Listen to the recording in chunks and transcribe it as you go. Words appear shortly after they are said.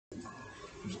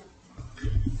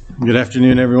Good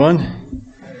afternoon, everyone.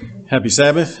 Happy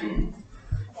Sabbath.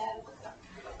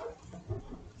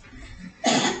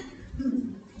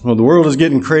 Well, the world is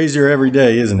getting crazier every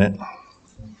day, isn't it?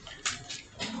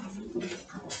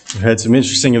 We've had some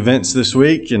interesting events this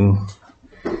week, and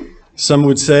some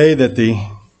would say that the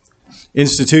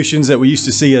institutions that we used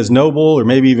to see as noble or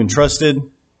maybe even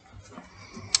trusted,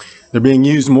 they're being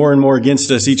used more and more against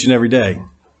us each and every day.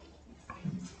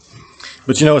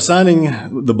 But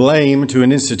assigning the blame to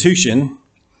an institution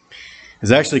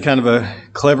is actually kind of a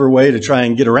clever way to try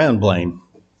and get around blame.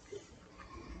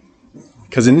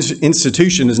 Because an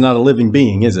institution is not a living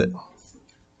being, is it?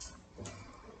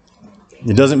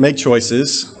 It doesn't make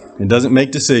choices. It doesn't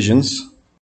make decisions.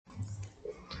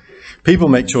 People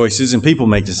make choices and people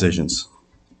make decisions.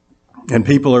 And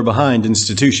people are behind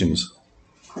institutions.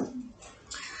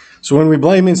 So when we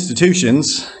blame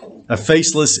institutions, a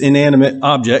faceless, inanimate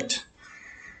object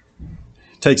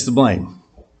takes the blame.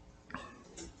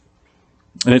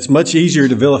 And it's much easier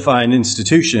to vilify an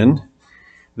institution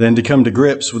than to come to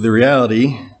grips with the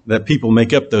reality that people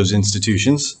make up those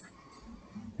institutions.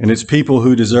 And it's people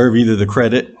who deserve either the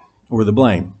credit or the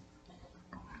blame.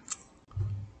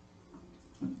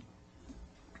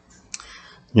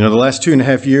 The last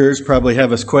 2.5 years probably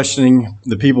have us questioning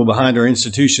the people behind our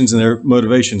institutions and their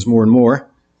motivations more and more.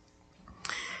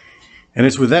 And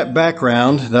it's with that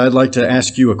background that I'd like to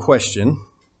ask you a question.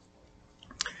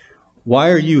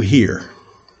 Why are you here?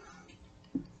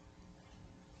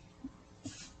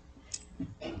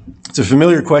 It's a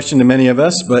familiar question to many of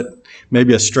us, but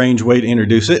maybe a strange way to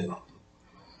introduce it.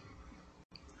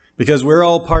 Because we're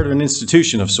all part of an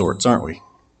institution of sorts, aren't we?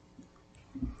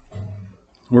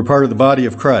 We're part of the body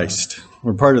of Christ.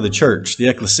 We're part of the church, the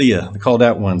ecclesia, the called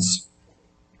out ones.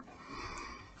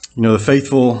 The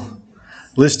faithful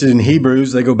listed in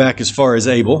Hebrews, they go back as far as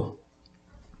Abel.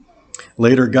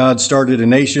 Later, God started a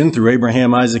nation through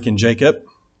Abraham, Isaac, and Jacob.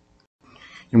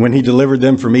 And when he delivered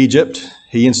them from Egypt,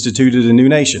 he instituted a new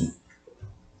nation.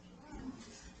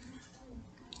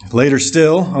 Later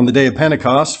still, on the day of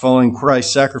Pentecost, following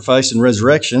Christ's sacrifice and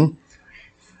resurrection,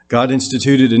 God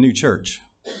instituted a new church.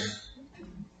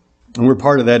 And we're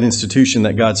part of that institution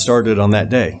that God started on that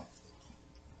day.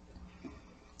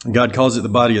 God calls it the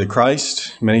body of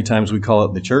Christ. Many times we call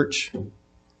it the church.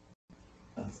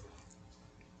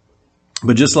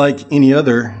 But just like any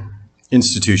other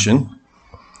institution,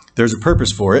 there's a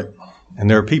purpose for it, and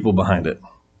there are people behind it.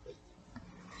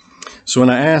 So when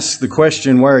I ask the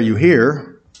question, why are you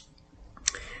here?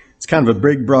 It's kind of a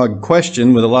big, broad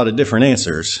question with a lot of different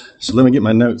answers. So let me get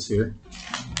my notes here.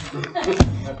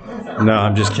 No,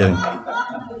 I'm just kidding.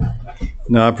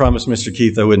 No, I promised Mr.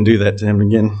 Keith I wouldn't do that to him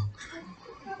again.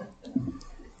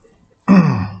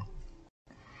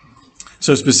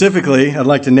 So specifically, I'd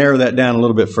like to narrow that down a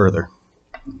little bit further.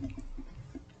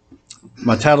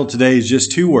 My title today is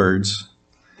just 2 words.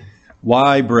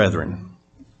 Why, brethren?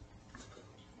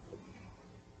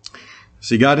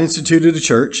 See, God instituted a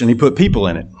church and he put people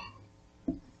in it.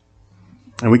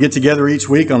 And we get together each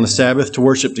week on the Sabbath to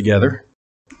worship together.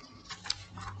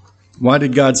 Why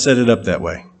did God set it up that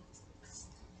way?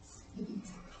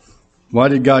 Why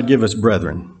did God give us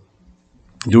brethren?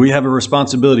 Do we have a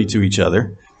responsibility to each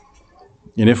other?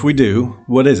 And if we do,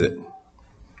 what is it?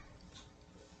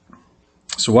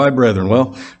 So why brethren?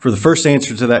 Well, for the first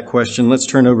answer to that question, let's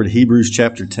turn over to Hebrews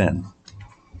chapter 10.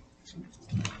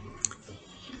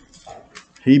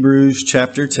 Hebrews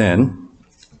chapter 10.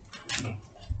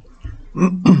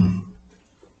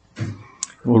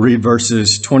 We'll read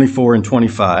verses 24 and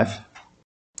 25.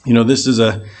 This is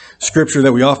a scripture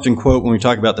that we often quote when we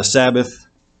talk about the Sabbath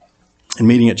and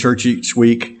meeting at church each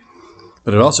week,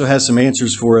 but it also has some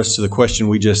answers for us to the question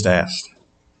we just asked.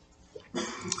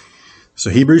 So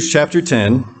Hebrews chapter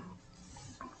 10,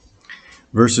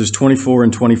 verses 24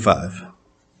 and 25.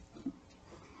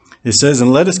 It says,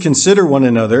 "And let us consider one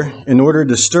another in order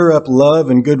to stir up love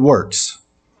and good works,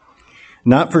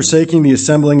 not forsaking the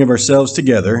assembling of ourselves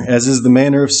together, as is the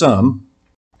manner of some,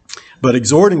 but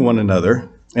exhorting one another,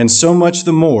 and so much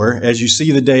the more as you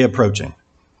see the day approaching."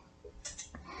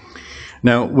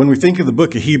 Now, when we think of the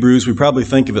book of Hebrews, we probably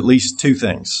think of at least 2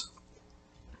 things.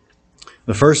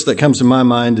 The first that comes to my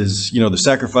mind is, the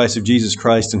sacrifice of Jesus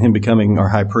Christ and him becoming our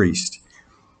high priest.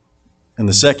 And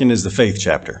the second is the faith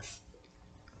chapter.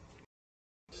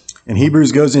 And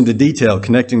Hebrews goes into detail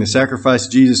connecting the sacrifice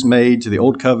Jesus made to the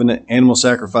old covenant animal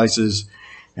sacrifices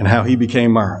and how he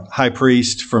became our high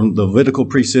priest from the Levitical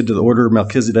priesthood to the order of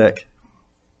Melchizedek.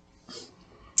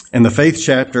 And the faith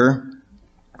chapter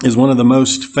is one of the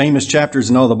most famous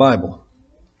chapters in all the Bible.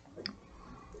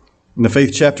 And the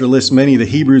faith chapter lists many of the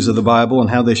Hebrews of the Bible and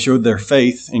how they showed their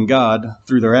faith in God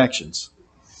through their actions.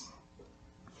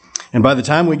 And by the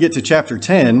time we get to chapter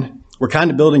 10, we're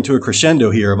kind of building to a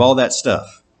crescendo here of all that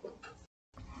stuff.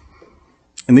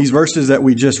 And these verses that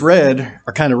we just read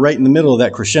are kind of right in the middle of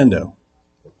that crescendo.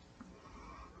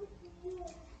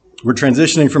 We're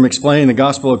transitioning from explaining the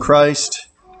gospel of Christ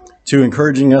to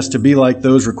encouraging us to be like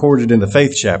those recorded in the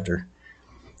faith chapter.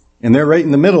 And they're right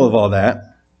in the middle of all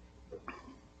that.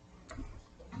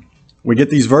 We get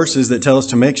these verses that tell us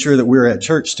to make sure that we're at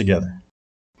church together.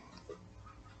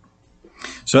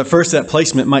 So at first that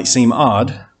placement might seem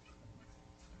odd,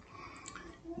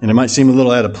 and it might seem a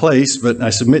little out of place, but I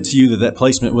submit to you that that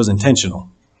placement was intentional.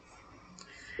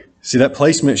 See, that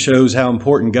placement shows how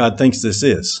important God thinks this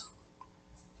is.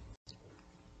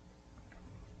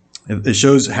 It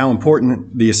shows how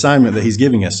important the assignment that he's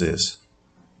giving us is.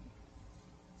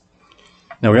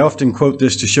 Now, we often quote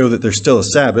this to show that there's still a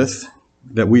Sabbath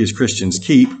that we as Christians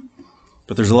keep,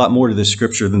 but there's a lot more to this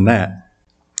scripture than that.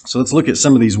 So let's look at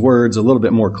some of these words a little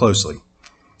bit more closely.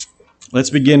 Let's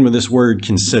begin with this word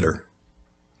consider.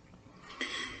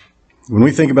 When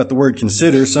we think about the word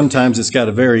consider, sometimes it's got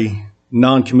a very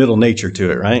non-committal nature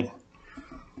to it, right?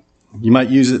 You might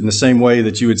use it in the same way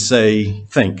that you would say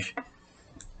think.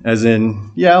 As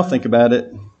in, yeah, I'll think about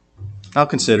it. I'll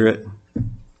consider it.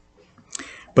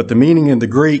 But the meaning in the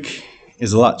Greek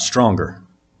is a lot stronger.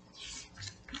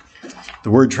 The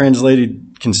word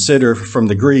translated consider from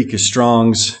the Greek is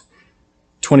Strong's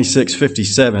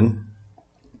 2657,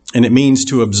 and it means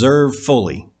to observe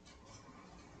fully.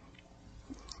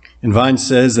 And Vine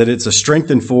says that it's a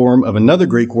strengthened form of another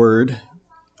Greek word,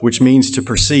 which means to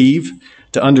perceive,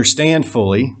 to understand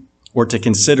fully, or to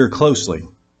consider closely.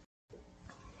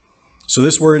 So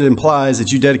this word implies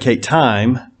that you dedicate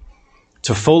time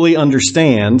to fully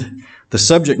understand the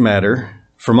subject matter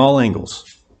from all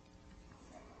angles.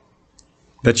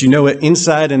 That you know it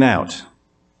inside and out.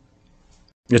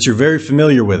 That you're very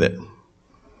familiar with it.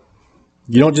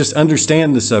 You don't just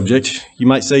understand the subject. You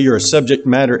might say you're a subject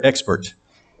matter expert.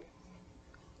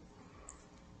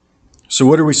 So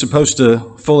what are we supposed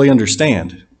to fully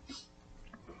understand?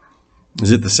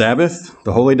 Is it the Sabbath,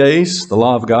 the holy days, the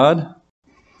law of God?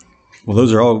 Well,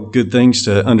 those are all good things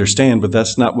to understand, but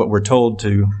that's not what we're told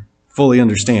to fully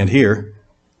understand here.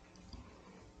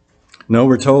 No,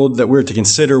 we're told that we're to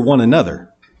consider one another.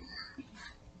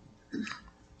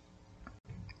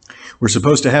 We're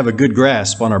supposed to have a good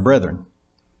grasp on our brethren.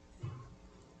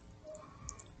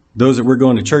 Those that we're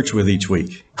going to church with each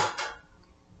week.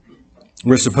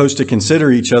 We're supposed to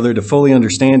consider each other to fully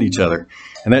understand each other.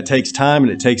 And that takes time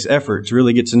and it takes effort to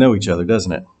really get to know each other,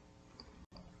 doesn't it?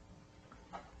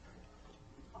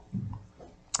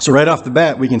 So right off the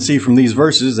bat, we can see from these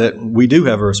verses that we do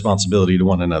have a responsibility to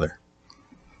one another.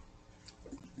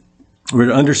 We're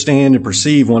to understand and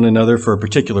perceive one another for a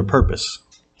particular purpose.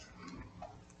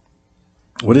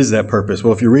 What is that purpose?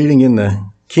 Well, if you're reading in the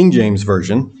King James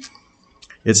Version,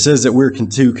 it says that we're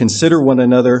to consider one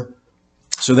another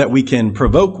so that we can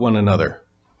provoke one another.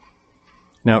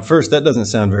 Now, at first, that doesn't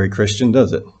sound very Christian,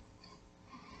 does it?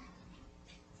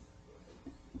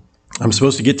 I'm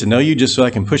supposed to get to know you just so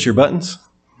I can push your buttons?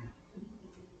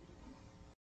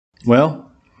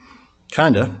 Well,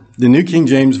 kinda. The New King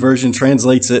James Version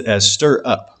translates it as stir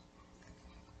up.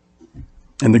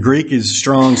 And the Greek is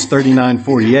Strong's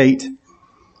 3948,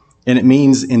 and it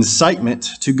means incitement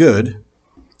to good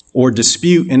or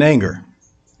dispute in anger.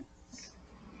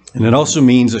 And it also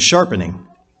means a sharpening.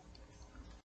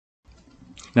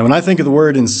 Now, when I think of the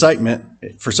word incitement,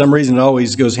 for some reason it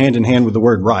always goes hand in hand with the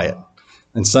word riot.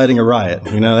 Inciting a riot.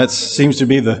 You know, that seems to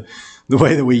be the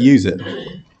way that we use it.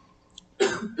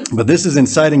 But this is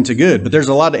inciting to good. But there's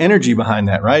a lot of energy behind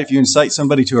that, right? If you incite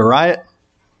somebody to a riot,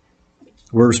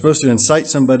 we're supposed to incite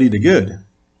somebody to good.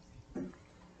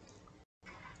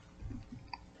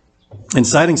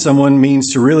 Inciting someone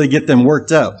means to really get them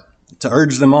worked up, to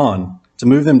urge them on, to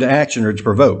move them to action or to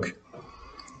provoke.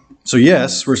 So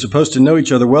yes, we're supposed to know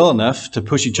each other well enough to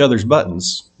push each other's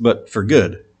buttons, but for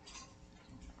good.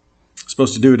 We're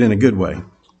supposed to do it in a good way.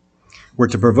 We're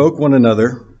to provoke one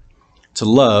another to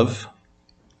love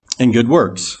and good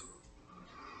works.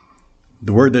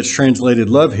 The word that's translated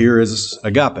love here is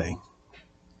agape.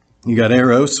 You got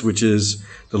eros, which is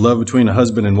the love between a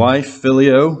husband and wife,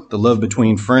 phileo, the love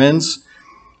between friends,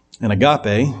 and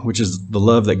agape, which is the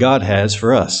love that God has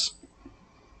for us.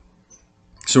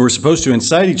 So we're supposed to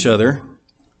incite each other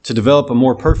to develop a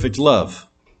more perfect love.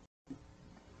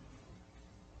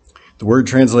 The word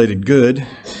translated good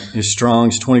is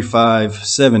Strong's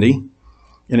 2570,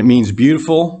 and it means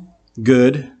beautiful,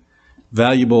 good,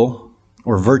 valuable,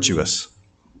 or virtuous.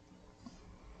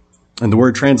 And the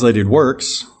word translated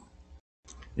works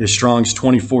is Strong's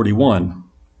 2041,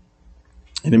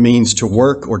 and it means to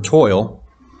work or toil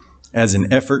as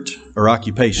an effort or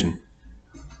occupation.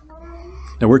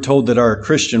 Now, we're told that our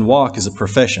Christian walk is a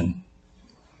profession.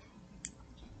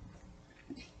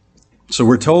 So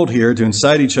we're told here to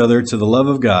incite each other to the love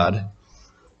of God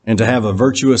and to have a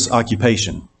virtuous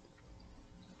occupation.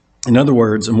 In other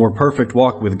words, a more perfect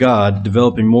walk with God,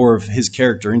 developing more of His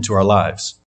character into our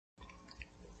lives.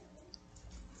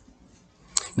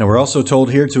 Now, we're also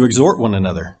told here to exhort one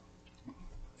another.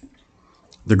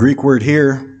 The Greek word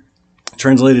here,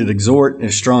 translated exhort,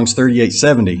 is Strong's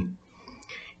 3870,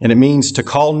 and it means to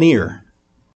call near,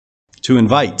 to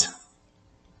invite,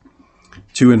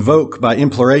 to invoke by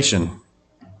imploration,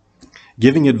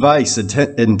 giving advice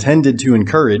intended to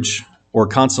encourage or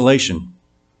consolation.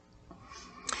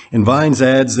 And Vines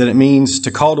adds that it means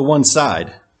to call to one's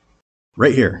side,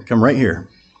 right here, come right here,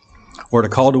 or to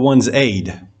call to one's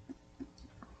aid.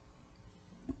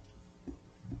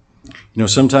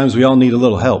 Sometimes we all need a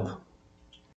little help.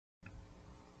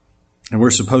 And we're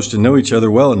supposed to know each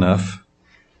other well enough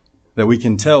that we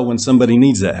can tell when somebody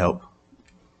needs that help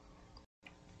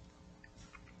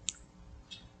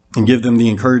and give them the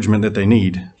encouragement that they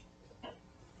need.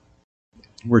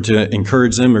 We're to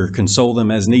encourage them or console them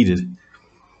as needed.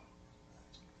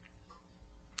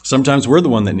 Sometimes we're the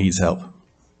one that needs help.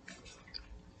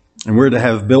 And we're to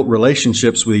have built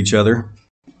relationships with each other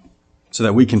so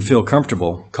that we can feel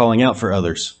comfortable calling out for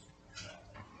others.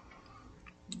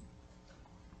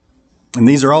 And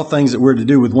these are all things that we're to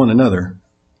do with one another.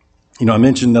 I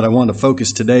mentioned that I want to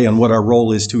focus today on what our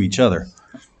role is to each other.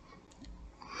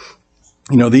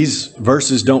 These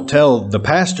verses don't tell the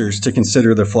pastors to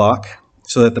consider their flock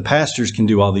so that the pastors can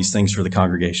do all these things for the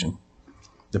congregation.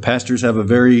 The pastors have a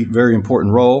very, very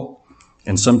important role,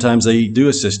 and sometimes they do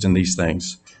assist in these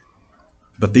things.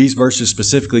 But these verses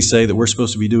specifically say that we're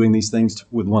supposed to be doing these things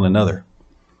with one another.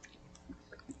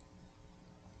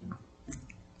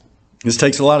 This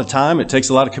takes a lot of time. It takes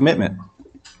a lot of commitment.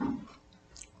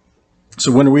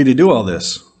 So when are we to do all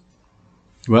this?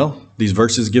 Well, these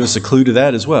verses give us a clue to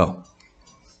that as well.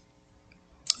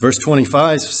 Verse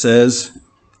 25 says,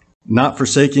 not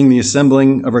forsaking the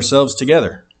assembling of ourselves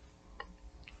together.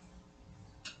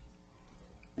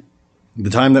 The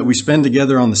time that we spend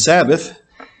together on the Sabbath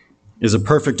is a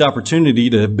perfect opportunity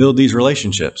to build these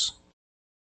relationships.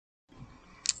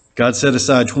 God set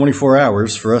aside 24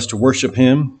 hours for us to worship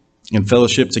Him and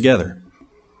fellowship together.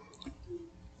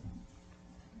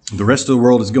 The rest of the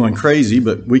world is going crazy,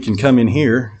 but we can come in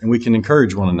here and we can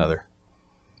encourage one another.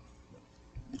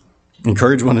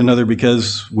 Encourage one another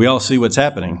because we all see what's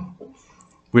happening.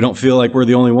 We don't feel like we're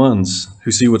the only ones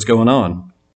who see what's going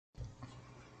on.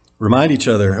 Remind each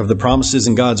other of the promises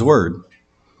in God's Word.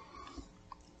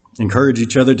 Encourage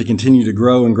each other to continue to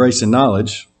grow in grace and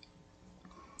knowledge,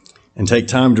 and take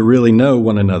time to really know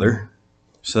one another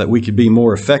so that we could be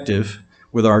more effective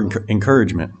with our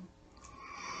encouragement.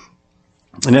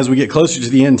 And as we get closer to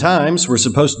the end times, we're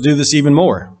supposed to do this even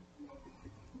more,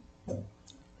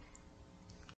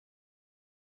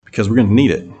 because we're going to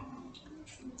need it.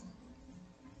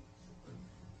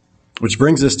 Which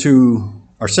brings us to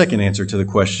our second answer to the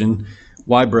question,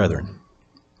 why brethren?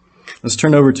 Let's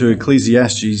turn over to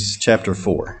Ecclesiastes chapter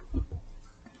 4.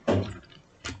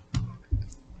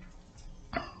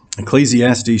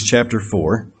 Ecclesiastes chapter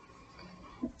 4,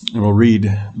 and we'll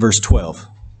read verse 12.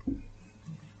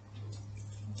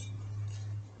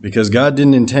 Because God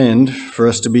didn't intend for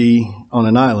us to be on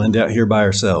an island out here by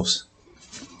ourselves.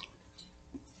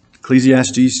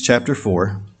 Ecclesiastes chapter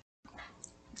 4,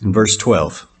 and verse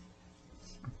 12.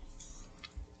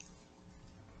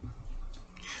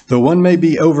 Though one may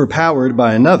be overpowered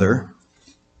by another,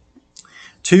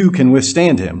 two can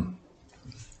withstand him.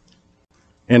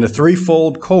 And a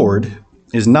threefold cord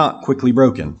is not quickly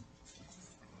broken.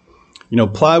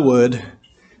 Plywood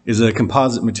is a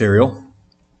composite material.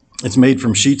 It's made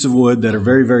from sheets of wood that are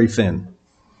very, very thin.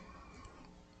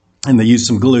 And they use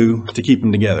some glue to keep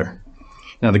them together.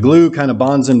 Now, the glue kind of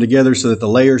bonds them together so that the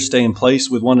layers stay in place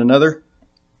with one another.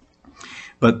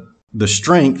 But the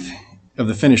strength of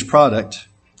the finished product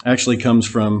actually comes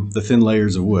from the thin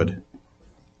layers of wood.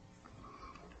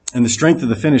 And the strength of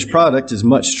the finished product is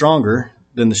much stronger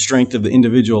than the strength of the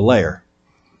individual layer.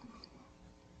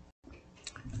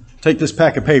 Take this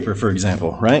pack of paper, for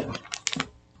example, right?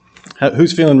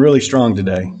 Who's feeling really strong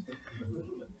today?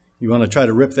 You want to try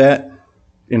to rip that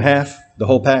in half, the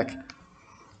whole pack?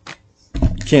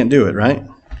 You can't do it, right?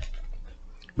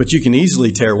 But you can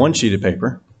easily tear one sheet of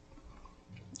paper,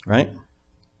 right?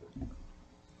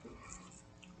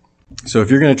 So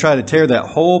if you're going to try to tear that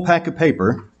whole pack of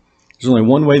paper, there's only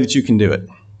one way that you can do it.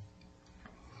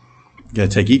 You got to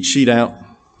take each sheet out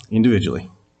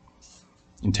individually.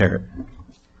 and tear it.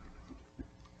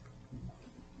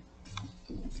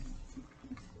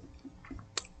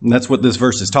 And that's what this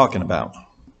verse is talking about.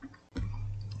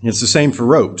 It's the same for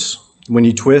ropes. When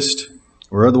you twist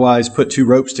or otherwise put two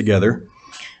ropes together,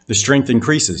 the strength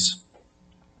increases.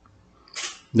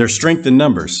 There's strength in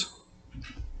numbers.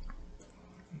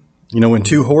 When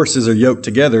two horses are yoked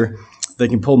together, they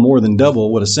can pull more than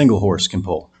double what a single horse can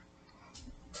pull.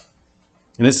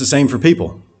 And it's the same for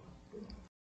people.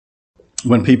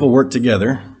 When people work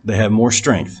together, they have more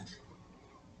strength.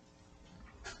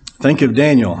 Think of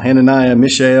Daniel, Hananiah,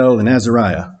 Mishael, and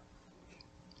Azariah.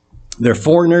 They're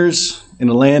foreigners in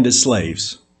a land as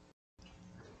slaves.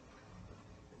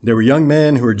 They were young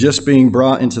men who were just being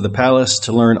brought into the palace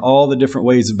to learn all the different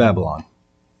ways of Babylon.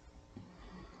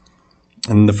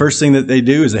 And the first thing that they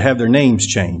do is they have their names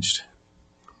changed.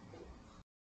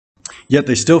 Yet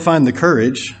they still find the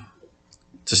courage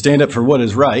to stand up for what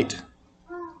is right.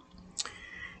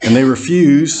 And they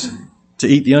refuse to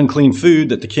eat the unclean food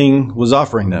that the king was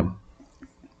offering them.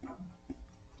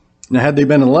 Now, had they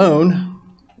been alone,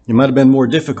 it might have been more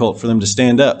difficult for them to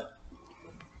stand up.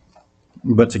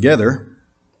 But together,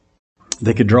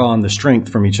 they could draw on the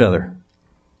strength from each other.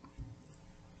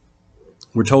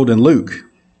 We're told in Luke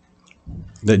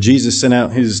that Jesus sent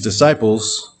out his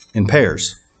disciples in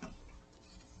pairs.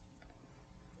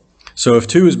 So if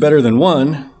two is better than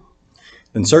one,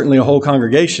 then certainly a whole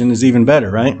congregation is even better,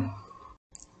 right?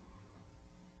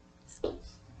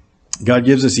 God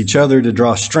gives us each other to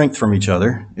draw strength from each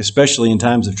other, especially in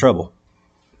times of trouble.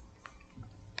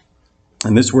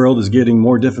 And this world is getting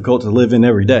more difficult to live in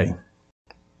every day.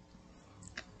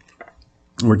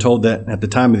 We're told that at the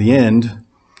time of the end,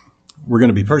 we're going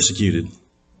to be persecuted.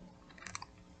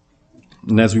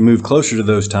 And as we move closer to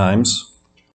those times,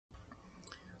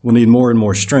 we'll need more and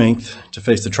more strength to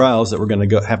face the trials that we're going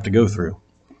to have to go through.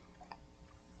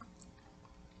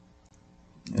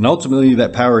 And ultimately,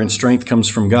 that power and strength comes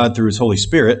from God through his Holy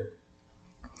Spirit.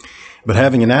 But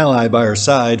having an ally by our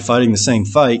side fighting the same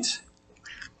fight,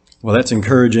 well, that's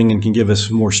encouraging and can give us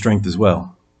more strength as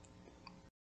well.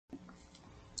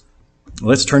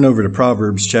 Let's turn over to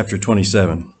Proverbs chapter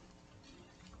 27.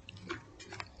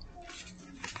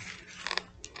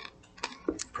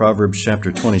 Proverbs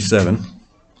chapter 27.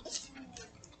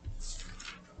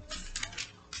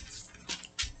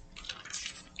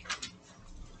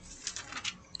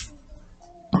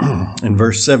 In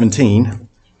verse 17.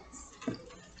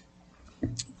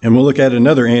 And we'll look at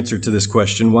another answer to this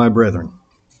question, why brethren?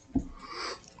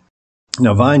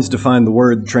 Now, Vines defined the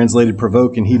word translated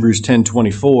provoke in Hebrews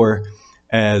 10:24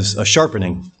 as a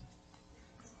sharpening.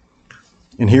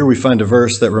 And here we find a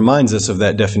verse that reminds us of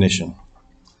that definition.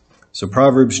 So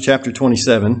Proverbs chapter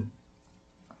 27,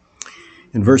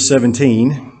 in verse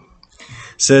 17,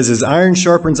 says, as iron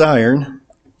sharpens iron,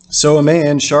 so a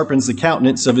man sharpens the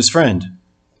countenance of his friend.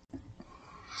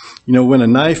 When a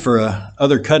knife or a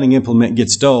other cutting implement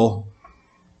gets dull,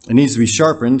 it needs to be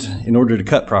sharpened in order to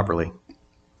cut properly.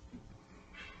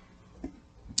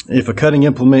 If a cutting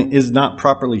implement is not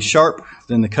properly sharp,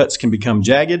 then the cuts can become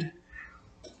jagged,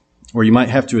 or you might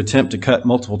have to attempt to cut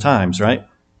multiple times, right?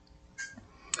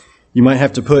 You might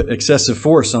have to put excessive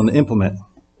force on the implement,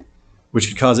 which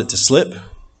could cause it to slip.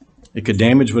 It could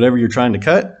damage whatever you're trying to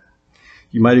cut.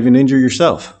 You might even injure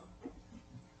yourself.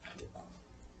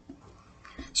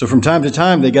 So from time to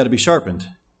time, they got to be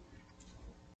sharpened.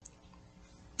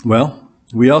 Well,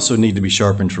 we also need to be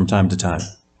sharpened from time to time.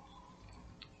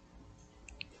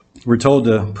 We're told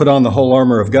to put on the whole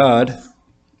armor of God,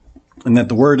 and that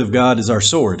the word of God is our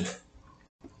sword.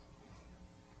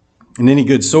 And any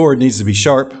good sword needs to be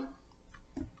sharp.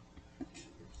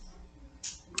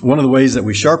 One of the ways that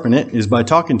we sharpen it is by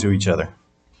talking to each other.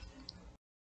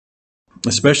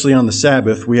 Especially on the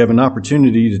Sabbath, we have an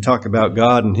opportunity to talk about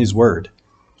God and his word.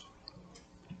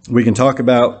 We can talk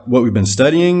about what we've been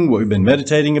studying, what we've been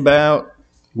meditating about,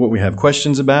 what we have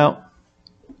questions about.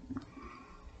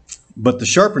 But the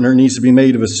sharpener needs to be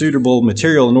made of a suitable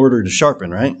material in order to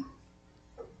sharpen, right?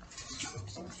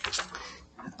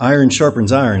 Iron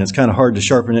sharpens iron. It's kind of hard to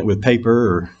sharpen it with paper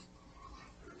or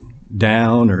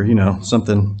down or,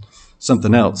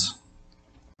 something else.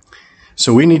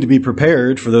 So we need to be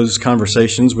prepared for those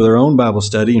conversations with our own Bible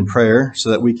study and prayer so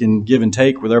that we can give and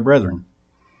take with our brethren.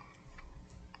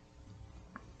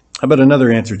 How about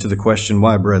another answer to the question,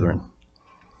 why brethren?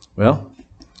 Well,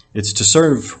 it's to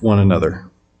serve one another.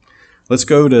 Let's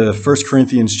go to 1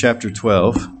 Corinthians chapter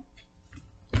 12.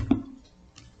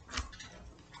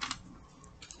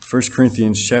 1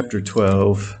 Corinthians chapter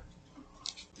 12.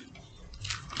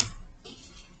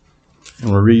 And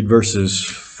we'll read verses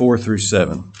 4 through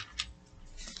 7.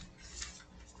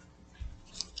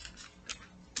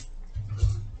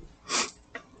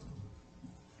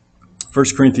 1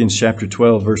 Corinthians chapter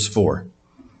 12, verse 4.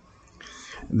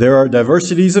 There are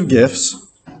diversities of gifts,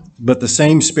 but the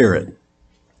same Spirit.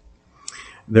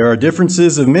 There are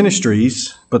differences of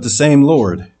ministries, but the same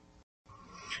Lord.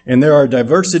 And there are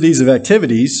diversities of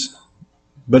activities,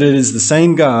 but it is the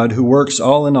same God who works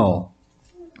all in all.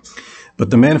 But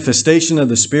the manifestation of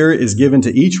the Spirit is given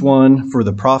to each one for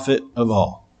the profit of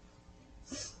all.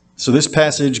 So this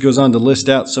passage goes on to list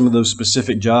out some of those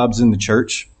specific jobs in the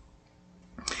church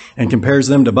and compares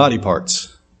them to body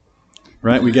parts.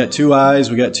 Right? We got 2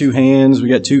 eyes, we got 2 hands, we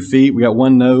got 2 feet, we got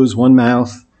 1 nose, 1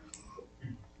 mouth.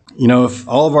 You know, if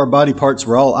all of our body parts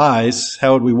were all eyes,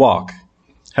 how would we walk?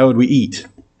 How would we eat?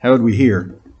 How would we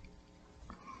hear?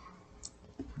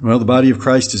 Well, the body of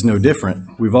Christ is no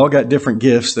different. We've all got different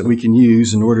gifts that we can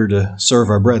use in order to serve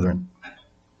our brethren.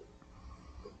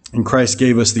 And Christ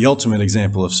gave us the ultimate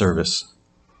example of service.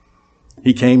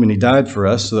 He came and He died for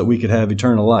us so that we could have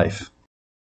eternal life.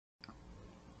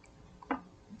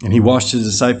 And He washed His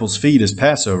disciples' feet as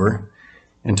Passover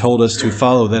and told us to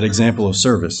follow that example of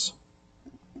service.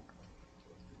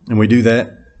 And we do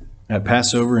that at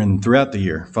Passover and throughout the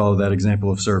year, follow that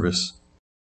example of service.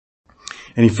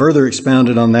 And He further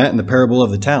expounded on that in the parable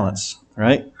of the talents,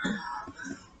 right?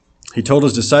 He told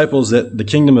His disciples that the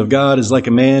kingdom of God is like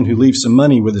a man who leaves some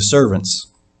money with his servants.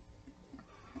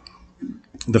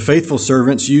 The faithful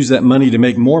servants used that money to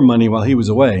make more money while he was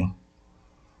away.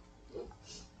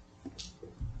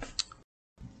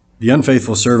 The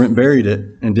unfaithful servant buried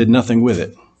it and did nothing with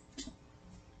it.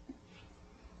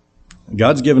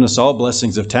 God's given us all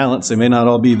blessings of talents. They may not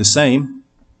all be the same,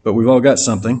 but we've all got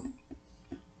something.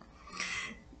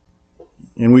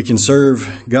 And we can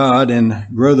serve God and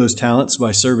grow those talents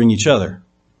by serving each other.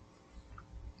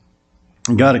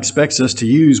 And God expects us to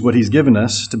use what He's given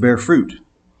us to bear fruit.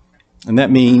 And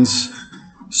that means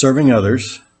serving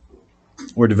others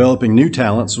or developing new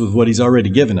talents with what He's already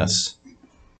given us.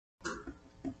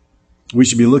 We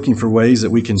should be looking for ways that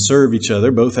we can serve each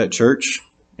other, both at church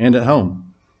and at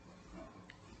home.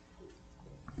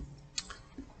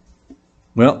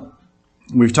 Well,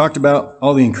 we've talked about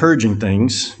all the encouraging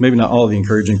things, maybe not all the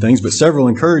encouraging things, but several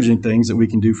encouraging things that we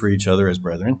can do for each other as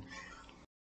brethren.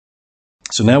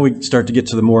 So now we start to get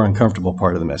to the more uncomfortable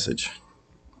part of the message.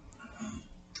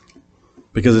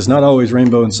 Because it's not always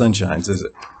rainbow and sunshines, is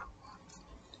it?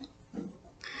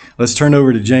 Let's turn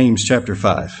over to James chapter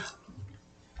 5.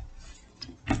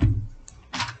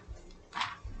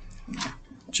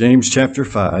 James chapter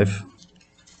 5.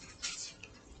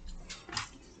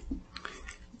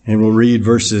 And we'll read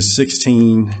verses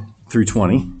 16 through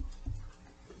 20.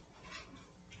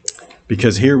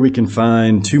 Because here we can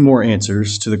find 2 more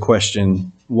answers to the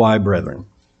question, why brethren?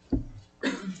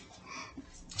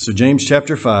 So James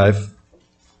chapter 5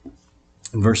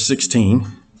 and verse 16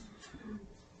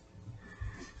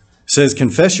 says,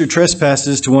 confess your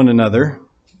trespasses to one another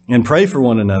and pray for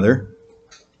one another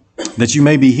that you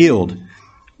may be healed.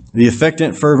 The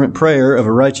effective fervent prayer of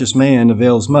a righteous man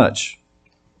avails much.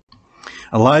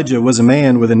 Elijah was a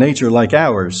man with a nature like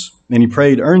ours, and he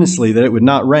prayed earnestly that it would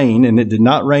not rain, and it did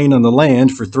not rain on the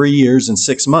land for 3 years and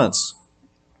 6 months.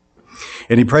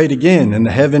 And he prayed again, and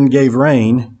the heaven gave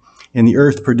rain, and the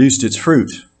earth produced its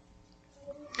fruit.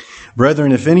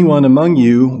 Brethren, if anyone among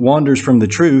you wanders from the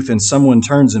truth, and someone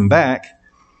turns him back,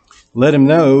 let him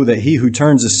know that he who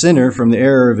turns a sinner from the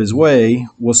error of his way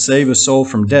will save a soul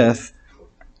from death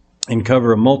and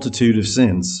cover a multitude of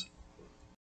sins.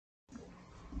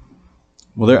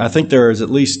 Well, I think there is at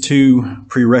least 2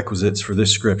 prerequisites for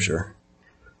this scripture.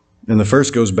 And the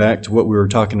first goes back to what we were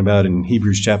talking about in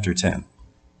Hebrews chapter 10.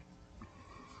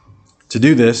 To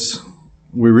do this,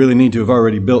 we really need to have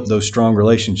already built those strong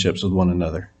relationships with one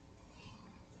another.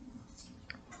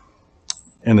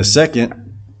 And the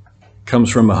second comes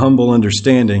from a humble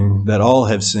understanding that all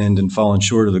have sinned and fallen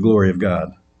short of the glory of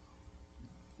God.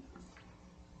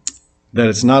 That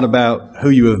it's not about who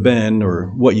you have been or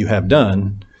what you have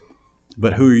done,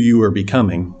 but who you are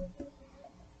becoming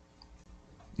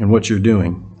and what you're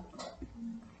doing.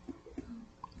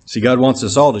 See, God wants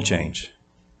us all to change.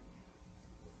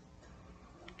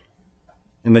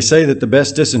 And they say that the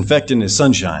best disinfectant is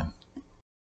sunshine.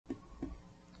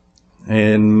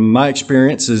 And my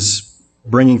experience is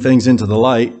bringing things into the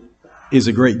light is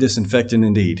a great disinfectant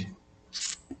indeed.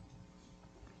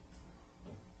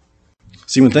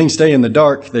 See, when things stay in the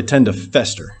dark, they tend to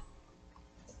fester.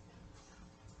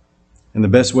 And the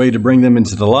best way to bring them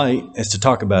into the light is to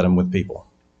talk about them with people.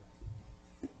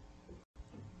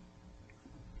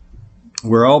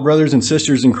 We're all brothers and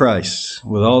sisters in Christ,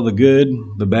 with all the good,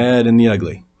 the bad, and the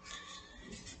ugly.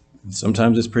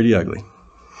 Sometimes it's pretty ugly.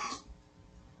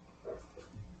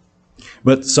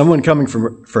 But someone coming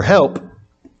for help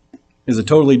is a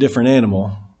totally different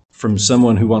animal from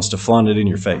someone who wants to flaunt it in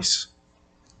your face.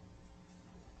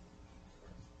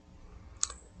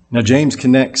 Now, James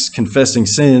connects confessing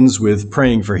sins with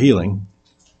praying for healing.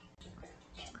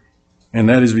 And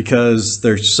that is because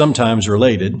they're sometimes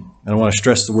related. And I want to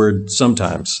stress the word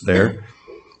sometimes there,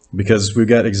 because we've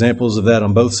got examples of that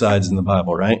on both sides in the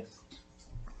Bible, right?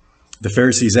 The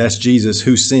Pharisees asked Jesus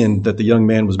who sinned that the young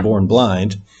man was born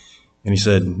blind. And he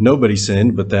said, nobody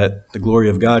sinned, but that the glory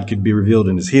of God could be revealed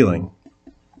in his healing.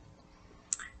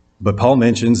 But Paul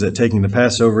mentions that taking the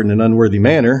Passover in an unworthy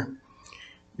manner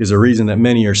is a reason that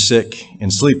many are sick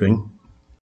and sleeping.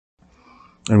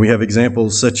 And we have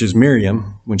examples such as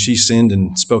Miriam, when she sinned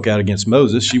and spoke out against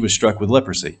Moses, she was struck with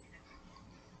leprosy.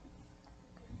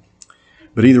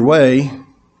 But either way,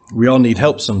 we all need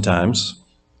help sometimes.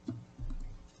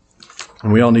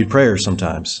 And we all need prayer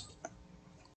sometimes.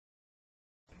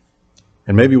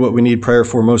 And maybe what we need prayer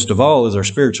for most of all is our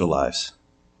spiritual lives.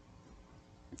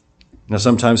 Now,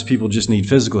 sometimes people just need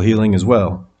physical healing as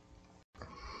well.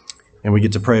 And we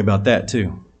get to pray about that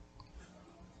too.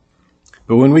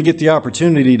 But when we get the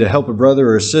opportunity to help a brother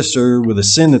or a sister with a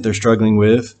sin that they're struggling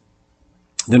with,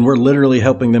 then we're literally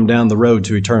helping them down the road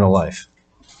to eternal life.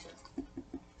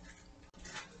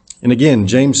 And again,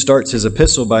 James starts his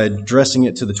epistle by addressing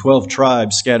it to the 12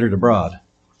 tribes scattered abroad.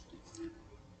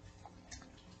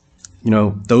 You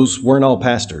know, those weren't all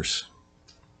pastors.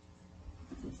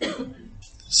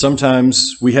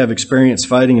 Sometimes we have experience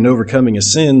fighting and overcoming a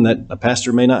sin that a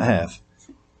pastor may not have.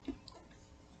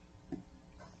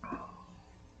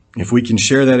 If we can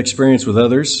share that experience with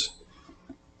others,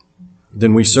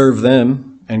 then we serve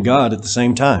them and God at the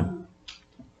same time.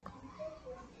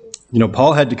 You know,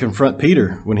 Paul had to confront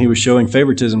Peter when he was showing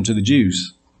favoritism to the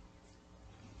Jews.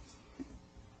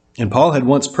 And Paul had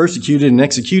once persecuted and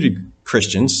executed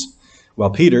Christians, while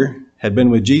Peter had been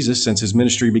with Jesus since his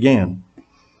ministry began.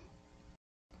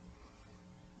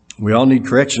 We all need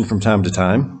correction from time to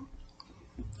time,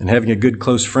 and having a good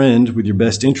close friend with your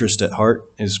best interest at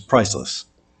heart is priceless.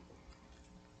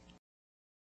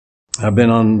 I've been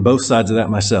on both sides of that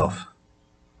myself,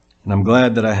 and I'm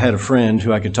glad that I had a friend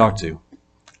who I could talk to.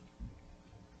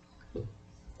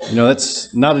 You know,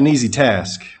 that's not an easy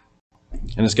task,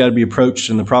 and it's got to be approached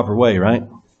in the proper way, right?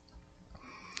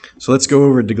 So let's go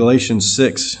over to Galatians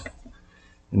 6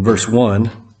 in verse 1,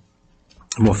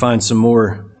 and we'll find some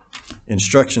more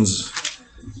instructions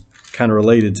kind of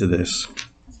related to this.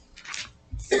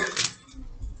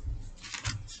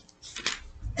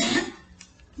 It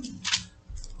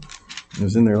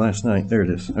was in there last night. There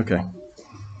it is. Okay.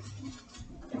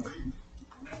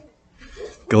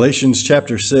 Galatians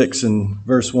chapter 6 and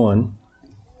verse 1.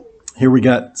 Here we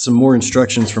got some more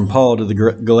instructions from Paul to the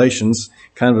Galatians,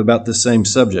 kind of about the same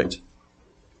subject.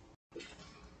 It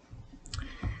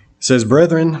says,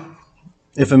 "Brethren,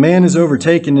 if a man is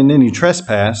overtaken in any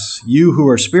trespass, you who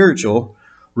are spiritual,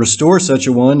 restore such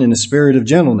a one in a spirit of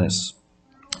gentleness,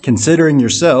 considering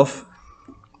yourself,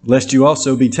 lest you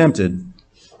also be tempted.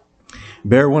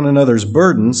 Bear one another's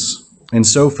burdens, and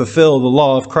so fulfill the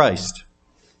law of Christ."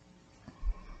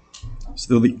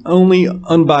 So the only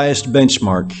unbiased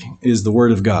benchmark is the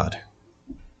Word of God.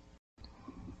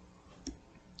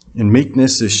 And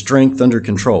meekness is strength under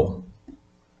control.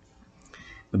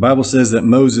 The Bible says that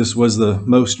Moses was the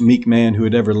most meek man who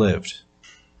had ever lived.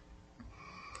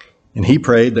 And he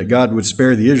prayed that God would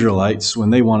spare the Israelites when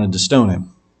they wanted to stone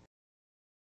him.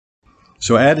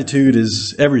 So attitude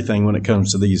is everything when it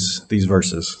comes to these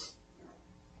verses.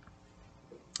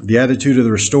 The attitude of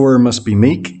the restorer must be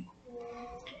meek,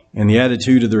 and the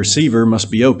attitude of the receiver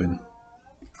must be open.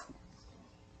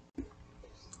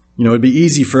 You know, it'd be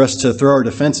easy for us to throw our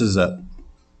defenses up,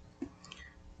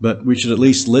 but we should at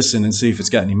least listen and see if it's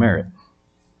got any merit.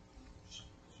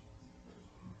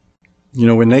 You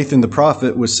know, when Nathan the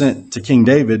prophet was sent to King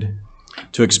David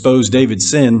to expose David's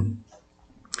sin,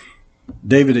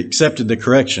 David accepted the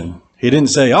correction. He didn't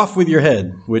say, "Off with your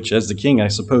head," which as the king, I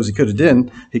suppose he could have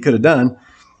done,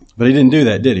 but he didn't do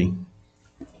that, did he?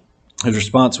 His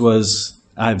response was,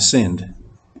 "I've sinned."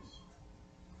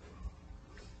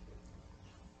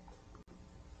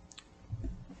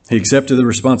 He accepted the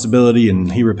responsibility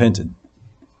and he repented.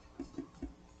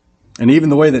 And even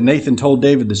the way that Nathan told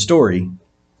David the story,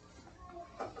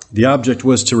 the object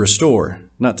was to restore,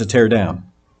 not to tear down.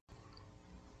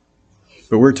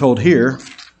 But we're told here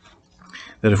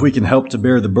that if we can help to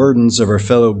bear the burdens of our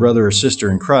fellow brother or sister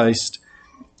in Christ,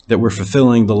 that we're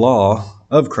fulfilling the law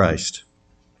of Christ.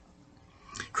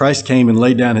 Christ came and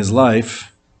laid down his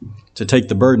life to take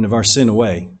the burden of our sin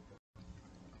away.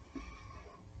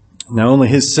 Now, only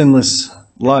his sinless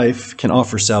life can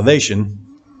offer salvation,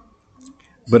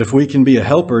 but if we can be a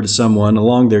helper to someone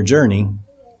along their journey,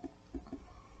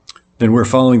 then we're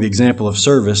following the example of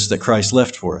service that Christ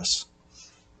left for us.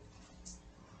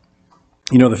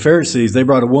 You know, the Pharisees, they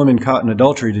brought a woman caught in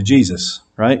adultery to Jesus,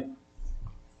 right?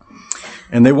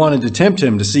 And they wanted to tempt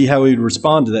him to see how he would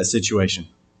respond to that situation.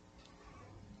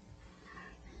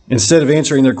 Instead of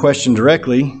answering their question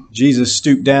directly, Jesus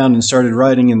stooped down and started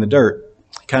writing in the dirt.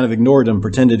 He kind of ignored them,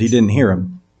 pretended he didn't hear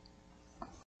them.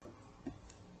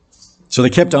 So they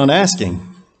kept on asking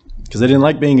because they didn't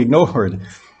like being ignored.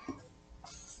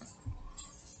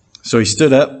 So he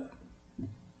stood up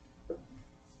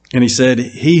and he said,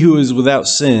 "He who is without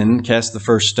sin cast the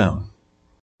first stone."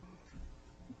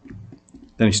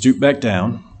 Then he stooped back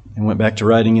down and went back to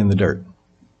writing in the dirt.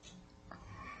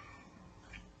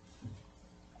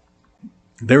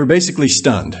 They were basically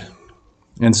stunned.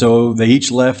 And so they each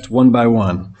left one by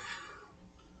one.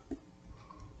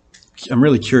 I'm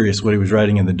really curious what he was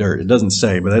writing in the dirt. It doesn't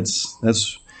say, but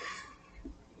that's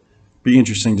be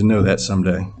interesting to know that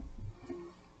someday.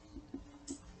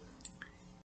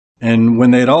 And when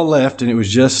they had all left and it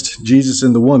was just Jesus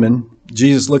and the woman,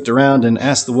 Jesus looked around and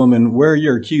asked the woman, "Where are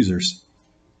your accusers?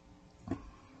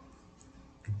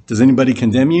 Does anybody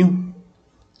condemn you?"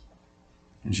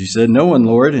 And she said, "No one,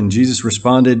 Lord." And Jesus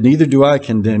responded, "Neither do I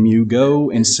condemn you.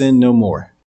 Go and sin no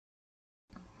more."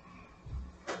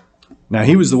 Now,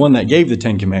 he was the one that gave the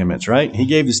 10 Commandments, right? He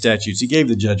gave the statutes. He gave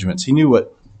the judgments. He knew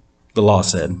what the law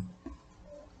said.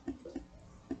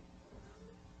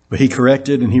 But he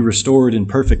corrected and he restored in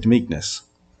perfect meekness.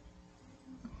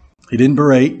 He didn't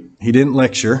berate. He didn't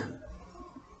lecture.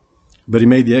 But he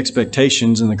made the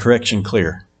expectations and the correction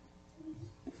clear.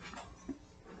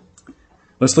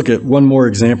 Let's look at one more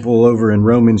example over in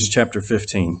Romans chapter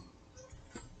 15.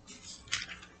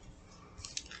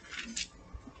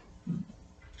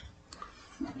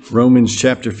 Romans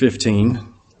chapter 15,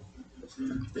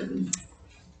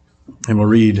 and we'll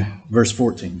read verse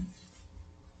 14.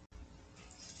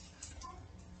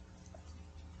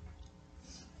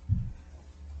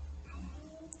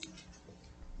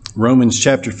 Romans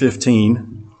chapter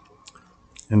 15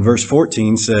 and verse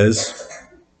 14 says,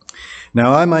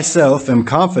 "Now I myself am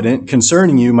confident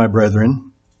concerning you, my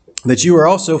brethren, that you are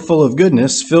also full of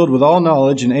goodness, filled with all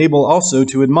knowledge, and able also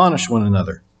to admonish one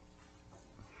another."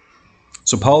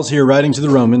 So Paul's here writing to the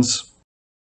Romans,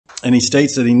 and he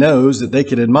states that he knows that they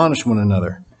could admonish one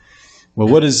another. Well,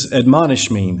 what does admonish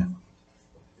mean?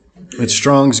 It's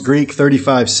Strong's Greek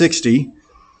 3560,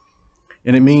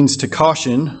 and it means to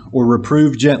caution or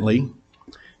reprove gently,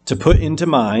 to put into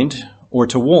mind, or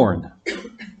to warn.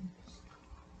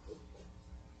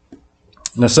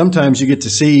 Now, sometimes you get to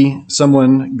see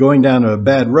someone going down a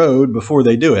bad road before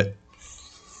they do it.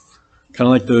 Kind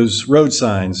of like those road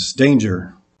signs,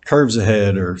 danger, curves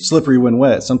ahead, or slippery when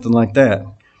wet, something like that.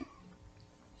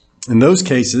 In those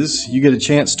cases, you get a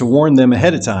chance to warn them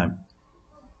ahead of time.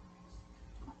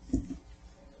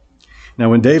 Now,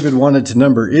 when David wanted to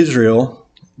number Israel,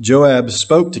 Joab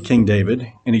spoke to King David,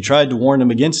 and he tried to warn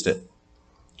him against it.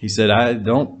 He said,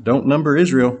 don't number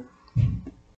Israel.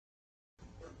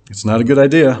 It's not a good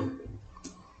idea.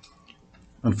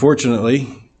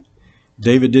 Unfortunately,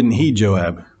 David didn't heed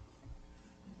Joab,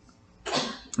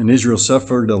 and Israel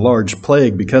suffered a large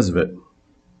plague because of it.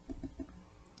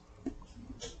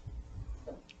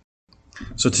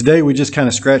 So today we just kind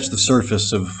of scratched the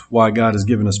surface of why God has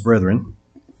given us brethren.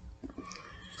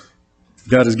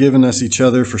 God has given us each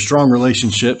other for strong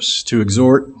relationships, to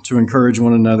exhort, to encourage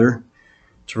one another,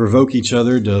 to provoke each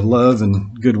other to love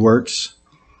and good works.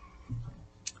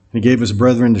 He gave us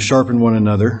brethren to sharpen one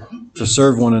another, to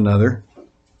serve one another,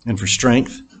 and for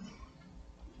strength.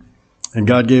 And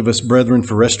God gave us brethren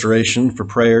for restoration, for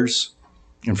prayers,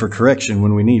 and for correction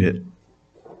when we need it.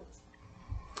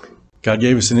 God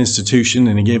gave us an institution,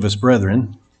 and he gave us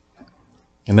brethren,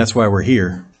 and that's why we're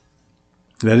here.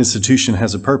 That institution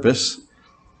has a purpose,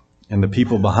 and the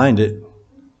people behind it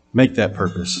make that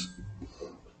purpose.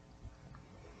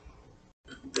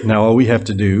 Now, all we have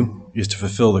to do is to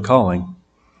fulfill the calling.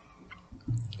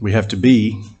 We have to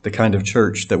be the kind of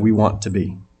church that we want to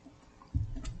be.